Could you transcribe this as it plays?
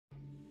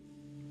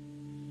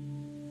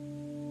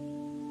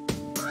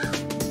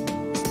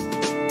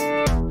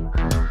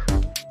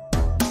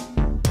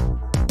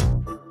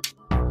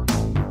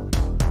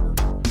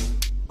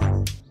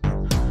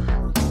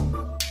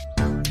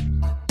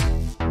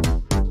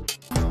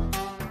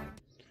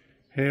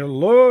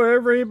Hello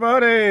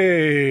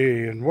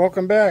everybody and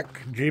welcome back.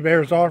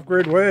 G-Bear's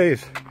Off-Grid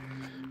Ways.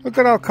 Look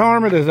at how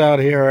calm it is out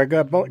here. I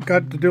got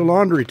to do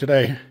laundry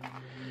today.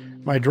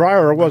 My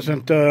dryer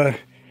wasn't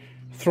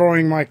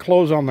throwing my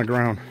clothes on the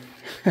ground.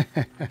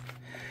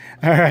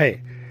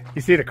 Alright,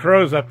 you see the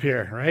crows up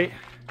here, right?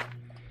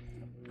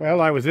 Well,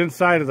 I was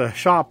inside of the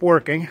shop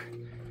working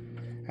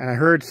and I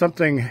heard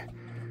something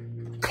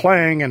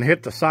clang and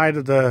hit the side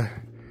of the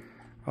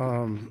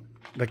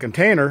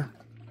container.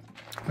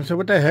 I said,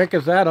 what the heck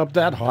is that up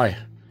that high?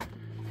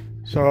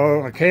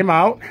 So I came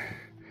out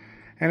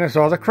and I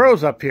saw the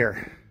crows up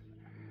here.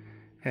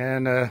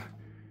 And I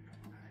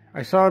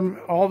saw him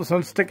all of a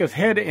sudden stick his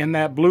head in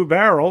that blue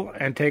barrel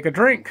and take a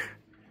drink.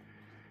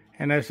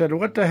 And I said,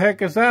 what the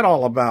heck is that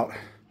all about?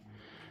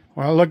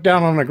 Well, I looked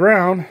down on the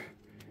ground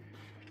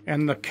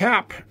and the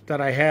cap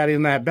that I had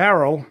in that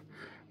barrel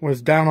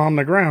was down on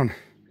the ground.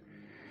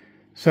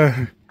 So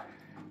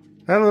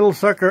that little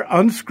sucker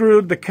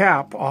unscrewed the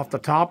cap off the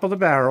top of the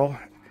barrel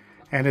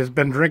and has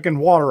been drinking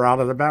water out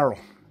of the barrel.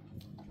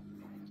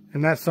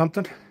 Isn't that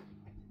something?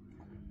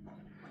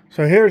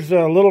 So here's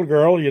a little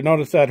girl. You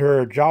notice that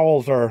her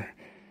jowls are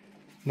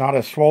not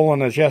as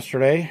swollen as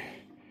yesterday.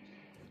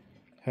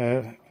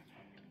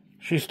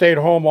 She stayed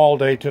home all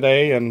day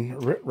today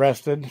and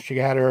rested. She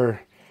had her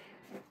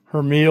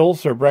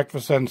meals, her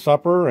breakfast and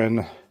supper,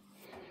 and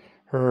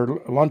her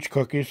lunch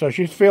cookies, so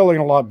she's feeling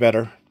a lot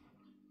better.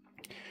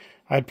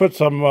 I put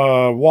some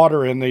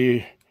water in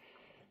the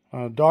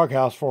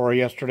doghouse for her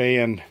yesterday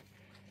and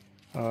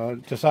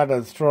decided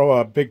to throw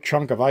a big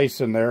chunk of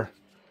ice in there.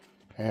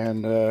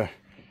 And I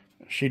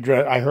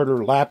heard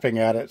her lapping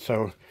at it,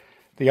 so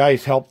the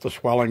ice helped the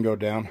swelling go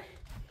down.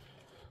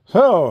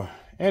 So,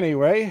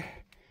 anyway,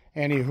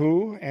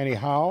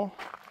 anyhow.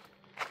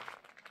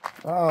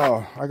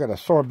 Oh, I got a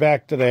sore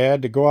back today. I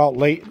had to go out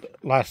late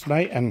last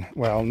night, and,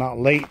 well, not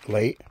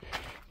late,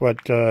 but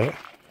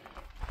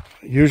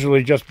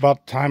usually just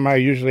about the time I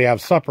usually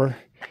have supper.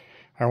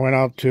 I went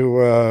out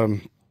to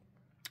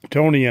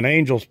Tony and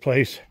Angel's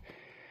place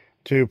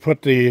to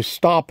put the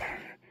stop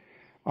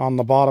on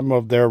the bottom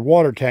of their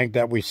water tank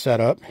that we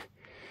set up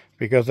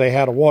because they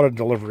had a water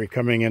delivery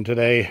coming in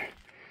today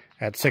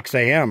at 6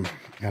 a.m.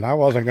 and I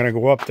wasn't going to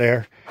go up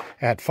there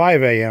at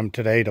 5 a.m.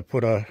 today to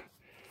put a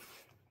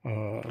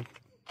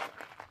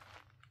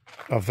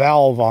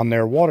valve on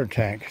their water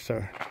tank.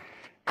 So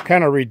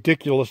kind of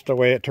ridiculous the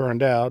way it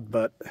turned out,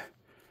 but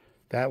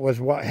that was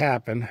what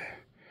happened.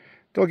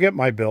 They'll get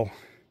my bill.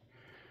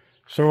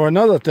 So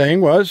another thing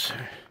was,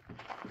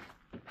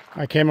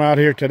 I came out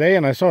here today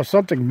and I saw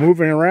something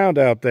moving around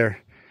out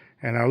there.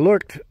 And I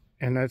looked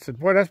and I said,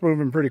 boy, that's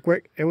moving pretty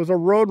quick. It was a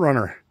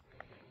roadrunner.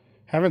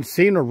 Haven't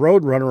seen a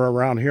roadrunner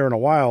around here in a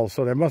while,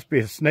 so there must be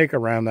a snake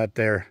around that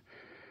there.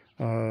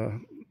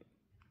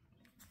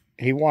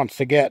 He wants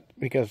to get,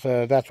 because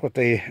that's what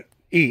they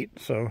eat.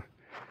 So,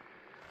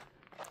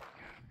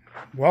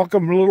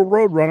 welcome, little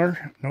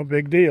roadrunner. No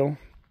big deal.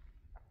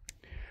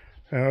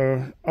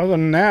 Other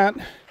than that,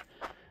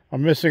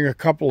 I'm missing a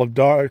couple of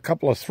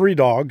three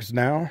dogs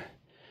now.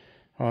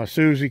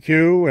 Susie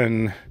Q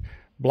and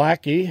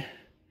Blackie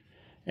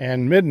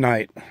and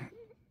Midnight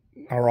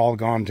are all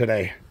gone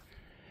today.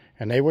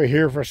 And they were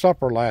here for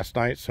supper last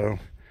night, so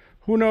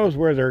who knows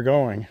where they're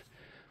going.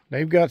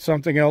 They've got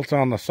something else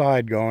on the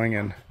side going,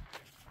 and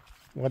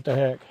what the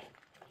heck.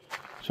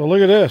 So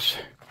look at this.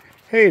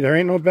 Hey, there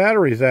ain't no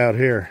batteries out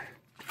here.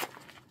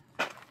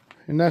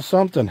 Isn't that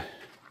something?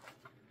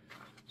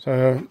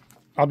 So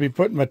I'll be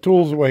putting my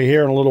tools away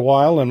here in a little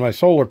while and my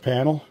solar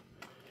panel.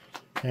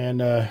 And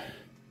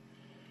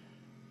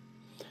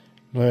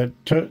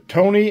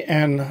Tony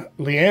and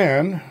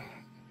Leanne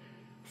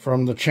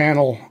from the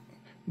channel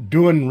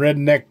Doing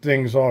Redneck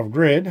Things Off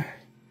Grid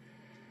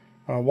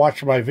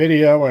watched my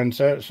video and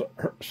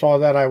saw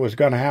that I was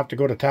going to have to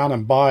go to town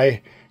and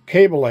buy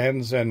cable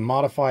ends and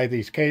modify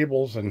these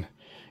cables and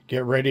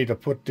get ready to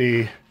put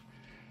the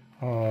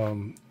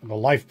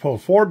LifePo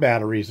 4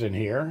 batteries in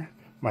here.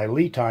 My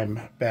lead time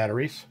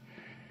batteries.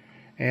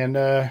 And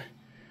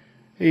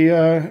he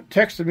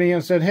texted me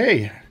and said,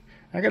 hey,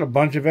 I got a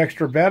bunch of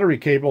extra battery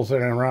cables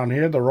in around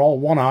here. They're all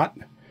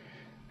 1/0.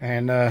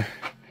 And I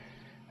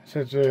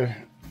said,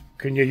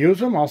 can you use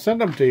them? I'll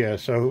send them to you.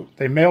 So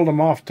they mailed them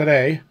off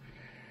today.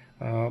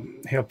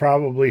 He'll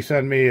probably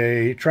send me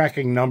a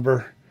tracking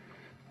number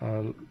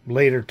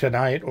later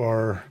tonight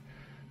or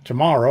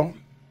tomorrow.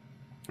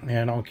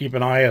 And I'll keep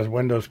an eye as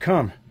when those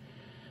come.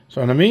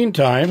 So in the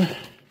meantime,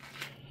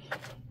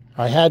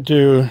 I had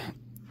to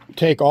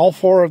take all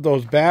 4 of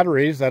those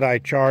batteries that I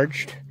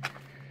charged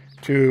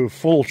to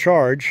full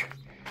charge,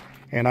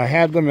 and I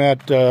had them at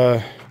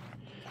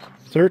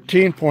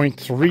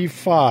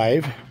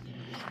 13.35,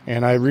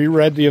 and I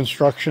reread the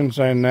instructions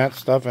and that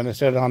stuff, and it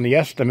said on the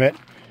estimate,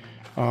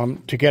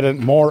 to get a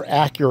more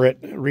accurate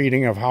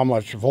reading of how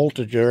much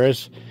voltage there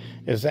is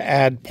to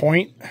add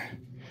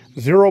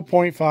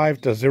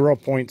 0.5 to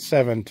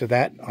 0.7 to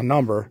that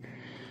number.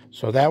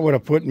 So that would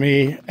have put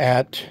me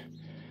at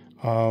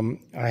I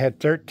had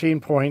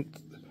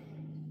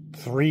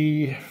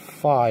 13.35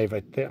 13.5, I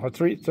think, or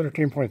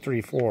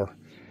 13.34.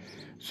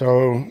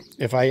 So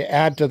if I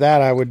add to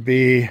that, I would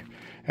be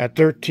at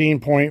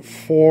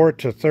 13.4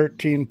 to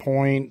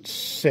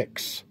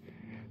 13.6,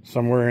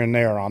 somewhere in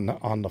there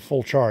on the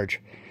full charge.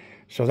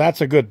 So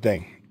that's a good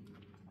thing.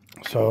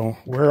 So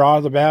where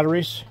are the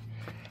batteries?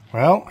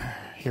 Well,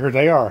 here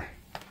they are.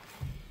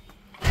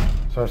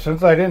 So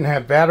since I didn't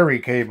have battery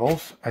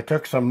cables, I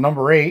took some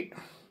number 8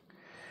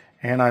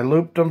 and I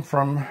looped them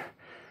from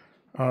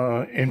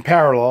in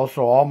parallel,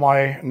 so all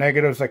my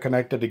negatives are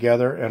connected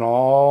together and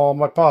all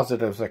my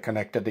positives are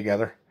connected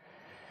together.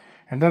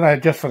 And then I,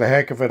 just for the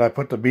heck of it, I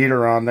put the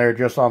beater on there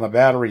just on the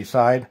battery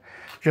side,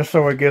 just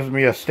so it gives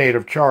me a state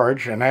of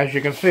charge. And as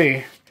you can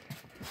see,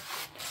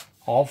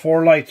 all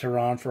 4 lights are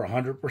on for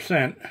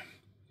 100%.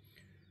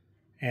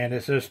 And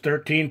it says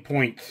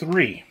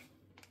 13.3.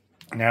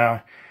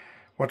 Now,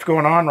 what's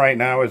going on right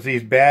now is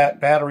these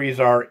batteries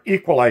are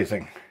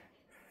equalizing.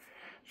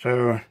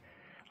 So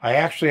I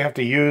actually have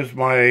to use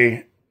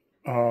my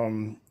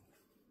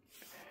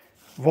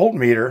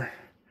voltmeter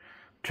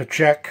to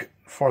check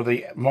for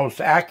the most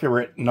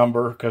accurate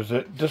number, because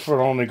this one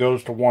only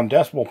goes to 1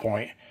 decimal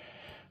point.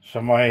 So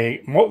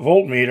my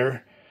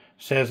voltmeter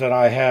says that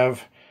I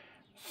have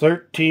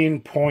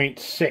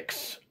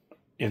 13.6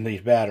 in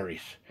these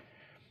batteries.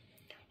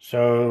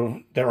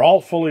 So they're all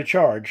fully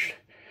charged.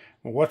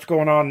 What's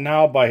going on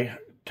now by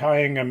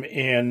tying them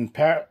in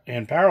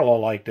parallel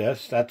like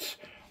this, that's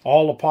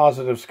all the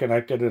positives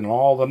connected and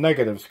all the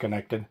negatives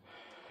connected,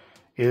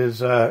 is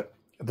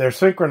they're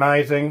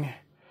synchronizing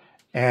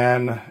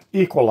and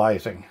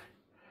equalizing.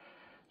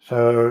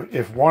 So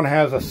if one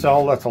has a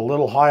cell that's a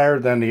little higher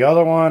than the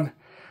other one,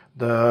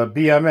 the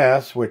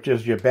BMS, which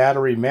is your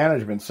battery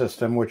management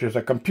system, which is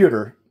a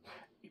computer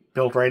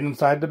built right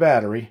inside the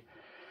battery,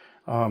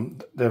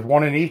 there's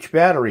one in each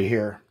battery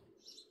here.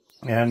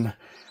 And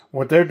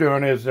what they're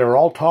doing is they're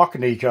all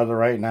talking to each other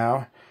right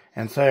now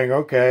and saying,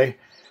 okay,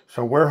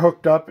 so we're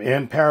hooked up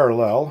in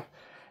parallel.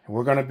 And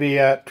we're going to be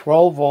at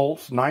 12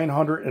 volts,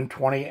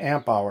 920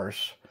 amp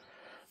hours.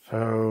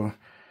 So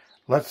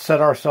let's set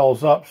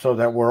ourselves up so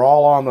that we're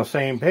all on the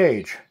same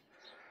page.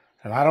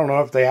 And I don't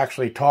know if they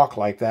actually talk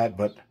like that,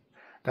 but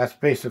that's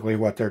basically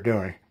what they're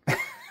doing.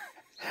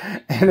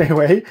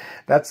 Anyway,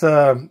 that's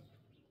the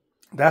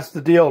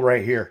deal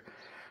right here.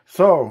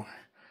 So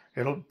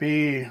it'll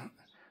be,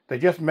 they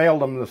just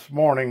mailed them this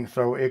morning,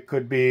 so it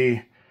could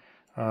be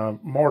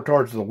more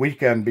towards the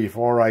weekend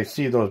before I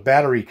see those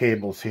battery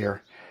cables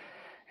here.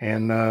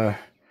 And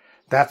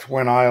that's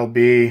when I'll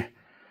be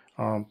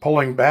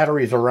pulling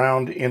batteries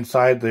around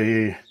inside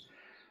the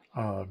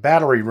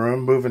battery room,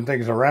 moving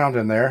things around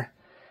in there.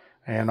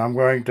 And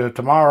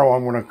tomorrow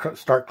I'm going to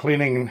start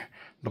cleaning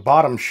the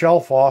bottom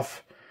shelf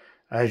off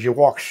as you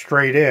walk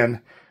straight in.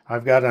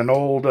 I've got an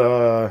old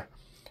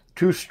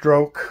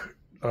 2-stroke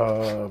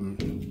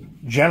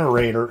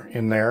generator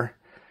in there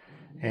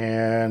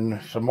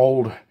and some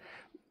old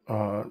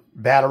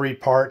battery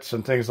parts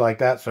and things like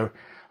that. So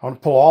I'm going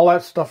to pull all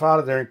that stuff out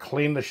of there and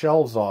clean the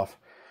shelves off.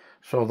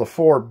 So the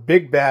 4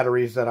 big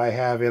batteries that I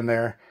have in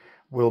there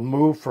will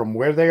move from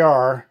where they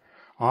are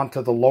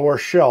onto the lower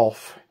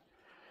shelf,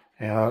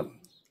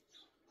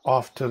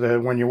 off to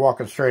when you're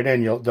walking straight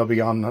in, they'll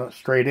be on the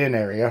straight in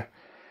area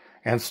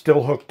and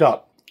still hooked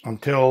up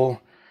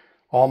until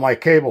all my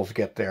cables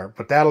get there.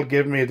 But that'll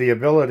give me the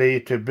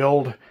ability to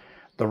build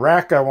the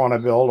rack I want to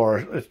build, or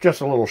it's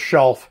just a little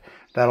shelf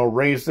that'll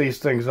raise these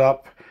things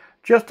up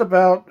just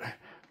about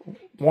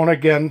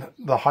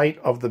the height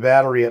of the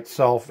battery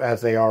itself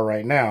as they are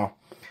right now.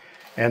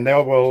 And they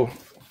will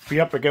be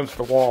up against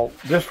the wall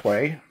this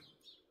way.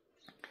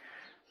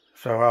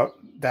 So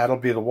that'll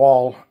be the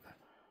wall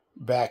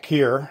back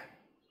here.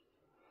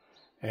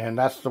 And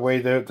that's the way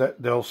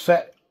they'll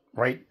set,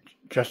 right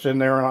just in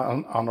there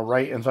on the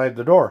right inside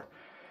the door.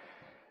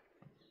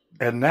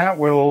 And that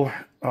will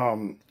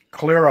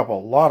clear up a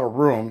lot of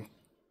room.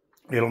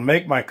 It'll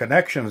make my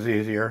connections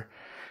easier,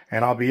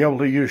 and I'll be able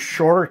to use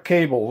shorter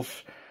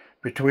cables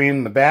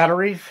between the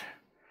batteries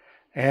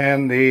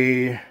and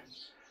the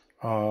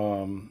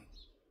Ames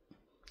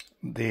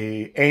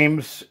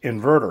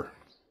inverter.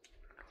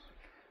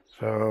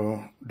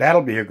 So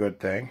that'll be a good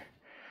thing.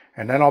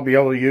 And then I'll be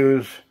able to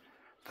use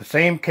the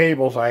same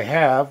cables I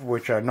have,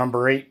 which are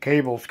number 8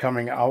 cables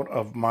coming out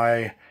of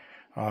my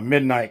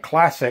Midnight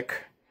Classic,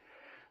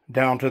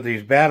 down to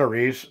these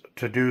batteries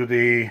to do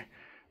the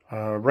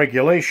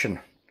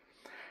regulation.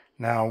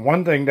 Now,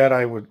 one thing that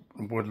I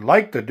would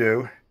like to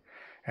do,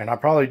 and I'll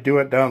probably do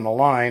it down the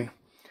line,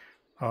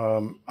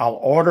 I'll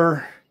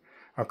order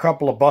a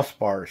couple of bus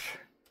bars,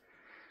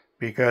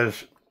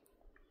 because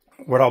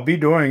what I'll be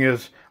doing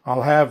is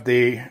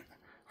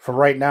for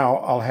right now,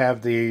 I'll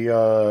have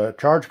the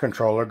charge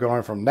controller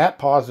going from that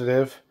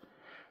positive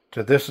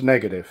to this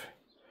negative.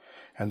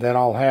 And then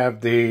I'll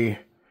have the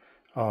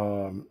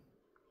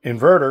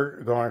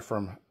inverter going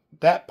from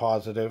that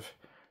positive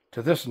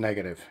to this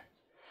negative.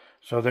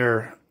 So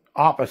they're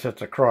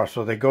opposites across.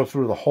 So they go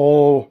through the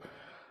whole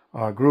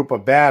group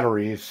of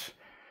batteries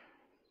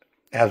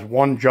as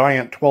one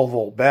giant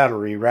 12-volt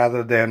battery,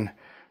 rather than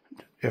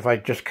if I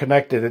just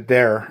connected it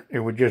there, it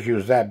would just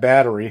use that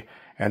battery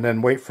and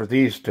then wait for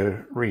these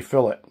to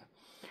refill it.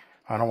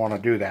 I don't want to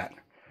do that.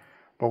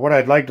 But what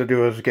I'd like to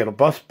do is get a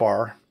bus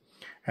bar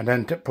and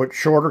then to put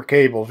shorter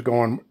cables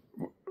going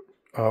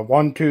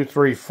 1, 2,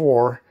 3,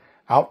 4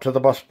 out to the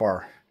bus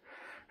bar.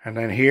 And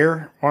then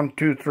here, 1,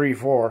 2, 3,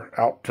 4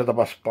 out to the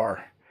bus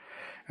bar.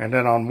 And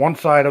then on one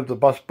side of the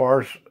bus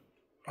bars,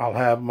 I'll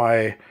have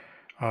my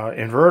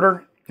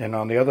inverter. And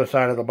on the other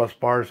side of the bus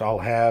bars, I'll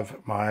have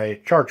my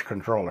charge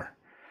controller.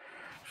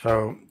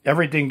 So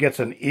everything gets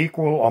an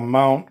equal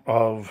amount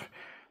of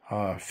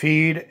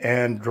feed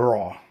and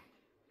draw.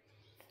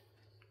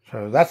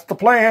 So that's the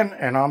plan,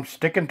 and I'm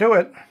sticking to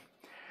it.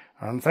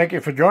 And thank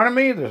you for joining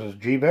me. This is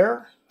G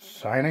Bear,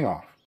 signing off.